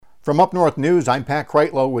From Up North News, I'm Pat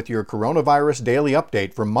Kreitlow with your coronavirus daily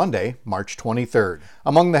update for Monday, March 23rd.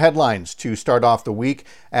 Among the headlines to start off the week,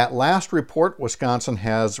 at last report, Wisconsin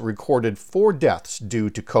has recorded 4 deaths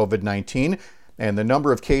due to COVID-19, and the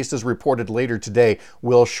number of cases reported later today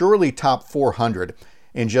will surely top 400.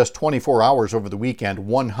 In just 24 hours over the weekend,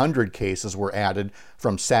 100 cases were added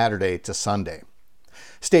from Saturday to Sunday.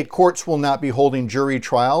 State courts will not be holding jury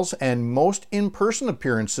trials and most in-person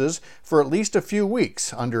appearances for at least a few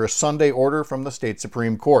weeks under a Sunday order from the state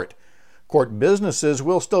Supreme Court. Court businesses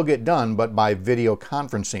will still get done, but by video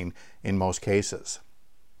conferencing in most cases.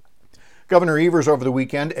 Governor Evers over the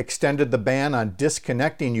weekend extended the ban on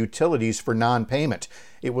disconnecting utilities for non-payment.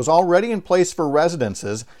 It was already in place for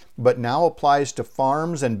residences, but now applies to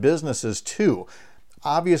farms and businesses too.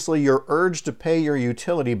 Obviously, you're urged to pay your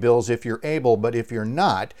utility bills if you're able, but if you're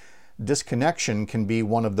not, disconnection can be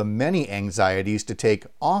one of the many anxieties to take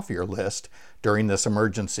off your list during this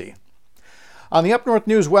emergency. On the Up North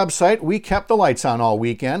News website, we kept the lights on all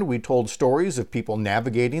weekend. We told stories of people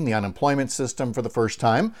navigating the unemployment system for the first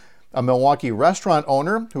time, a Milwaukee restaurant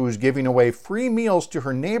owner who's giving away free meals to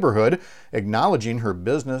her neighborhood, acknowledging her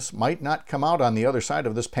business might not come out on the other side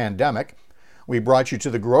of this pandemic. We brought you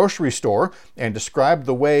to the grocery store and described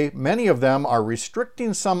the way many of them are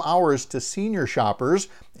restricting some hours to senior shoppers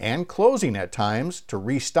and closing at times to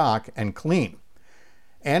restock and clean.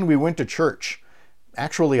 And we went to church,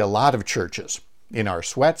 actually a lot of churches, in our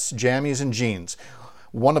sweats, jammies, and jeans.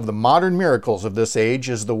 One of the modern miracles of this age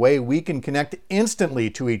is the way we can connect instantly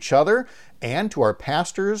to each other and to our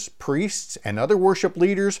pastors, priests, and other worship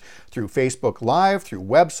leaders through Facebook Live, through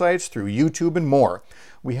websites, through YouTube, and more.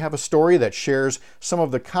 We have a story that shares some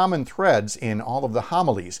of the common threads in all of the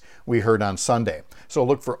homilies we heard on Sunday. So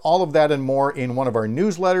look for all of that and more in one of our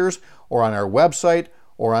newsletters or on our website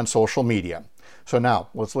or on social media. So now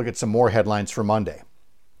let's look at some more headlines for Monday.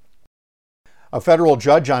 A federal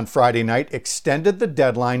judge on Friday night extended the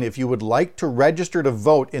deadline if you would like to register to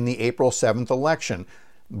vote in the April 7th election,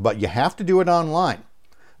 but you have to do it online.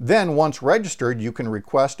 Then, once registered, you can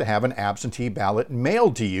request to have an absentee ballot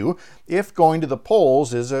mailed to you if going to the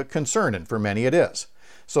polls is a concern, and for many it is.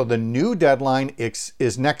 So the new deadline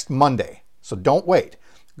is next Monday, so don't wait.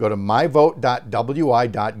 Go to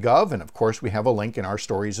myvote.wi.gov, and of course we have a link in our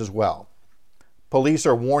stories as well. Police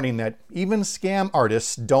are warning that even scam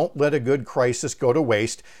artists don't let a good crisis go to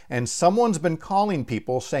waste, and someone's been calling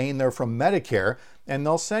people saying they're from Medicare and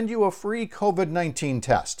they'll send you a free COVID-19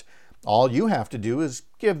 test. All you have to do is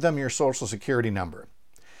give them your Social Security number.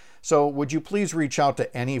 So would you please reach out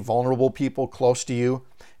to any vulnerable people close to you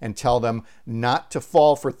and tell them not to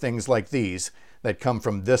fall for things like these that come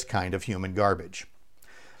from this kind of human garbage.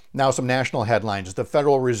 Now some national headlines. The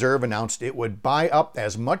Federal Reserve announced it would buy up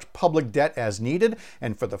as much public debt as needed,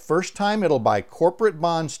 and for the first time it'll buy corporate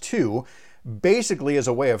bonds too, basically as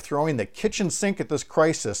a way of throwing the kitchen sink at this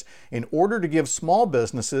crisis in order to give small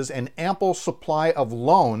businesses an ample supply of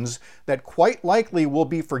loans that quite likely will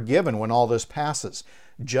be forgiven when all this passes,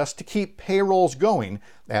 just to keep payrolls going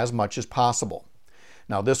as much as possible.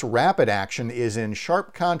 Now, this rapid action is in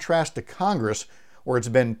sharp contrast to Congress, where it's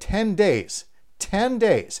been 10 days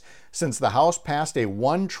since the House passed a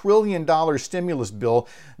 $1 trillion stimulus bill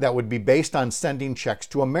that would be based on sending checks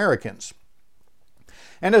to Americans.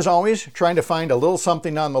 And as always, trying to find a little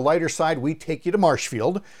something on the lighter side, we take you to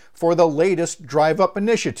Marshfield for the latest Drive Up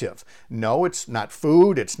initiative. No, it's not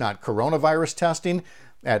food, it's not coronavirus testing.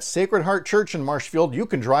 At Sacred Heart Church in Marshfield, you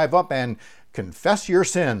can drive up and confess your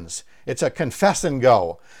sins. It's a confess and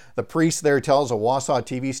go. The priest there tells a Wausau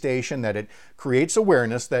TV station that it creates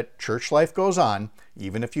awareness that church life goes on,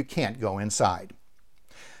 even if you can't go inside.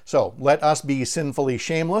 So let us be sinfully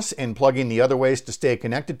shameless in plugging the other ways to stay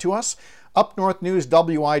connected to us.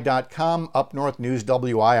 UpNorthNewsWI.com,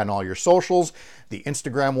 UpNorthNewsWI on all your socials. The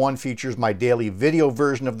Instagram one features my daily video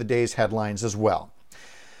version of the day's headlines as well.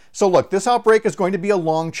 So look, this outbreak is going to be a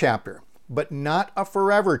long chapter, but not a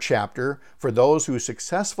forever chapter for those who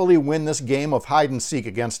successfully win this game of hide and seek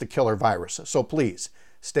against a killer virus. So please,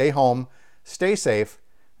 stay home, stay safe,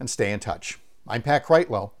 and stay in touch. I'm Pat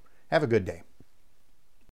Kreitlow. Have a good day.